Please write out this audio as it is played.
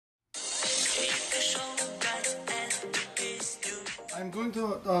I'm going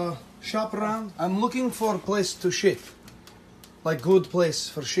to shop around. I'm looking for a place to shit. Like good place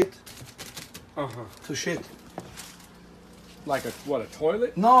for shit. To shit. Like a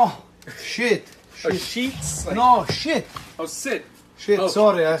toilet? No, shit. Or sheets? Like, no, shit. Oh, sit. Shit. Oh.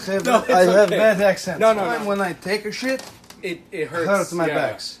 Sorry, I have okay. bad accent. No. When I take a shit, It hurts. my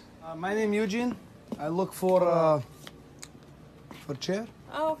backs. My name Eugene. I look for chair.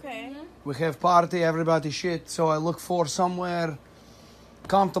 Oh, okay. We have party, everybody shit. So I look for somewhere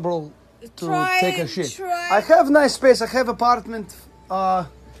comfortable to take a shit. I have nice space. I have apartment,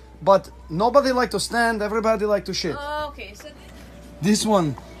 but nobody like to stand. Everybody like to shit. Oh, okay. So This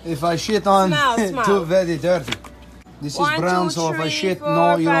one, if I shit on, Smell. too very dirty. This is brown, so if I shit,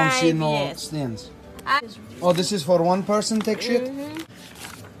 no, you don't see no stains. Oh, this is for one person take shit?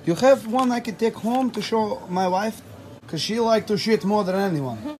 You have one I can take home to show my wife? Because she like to shit more than anyone.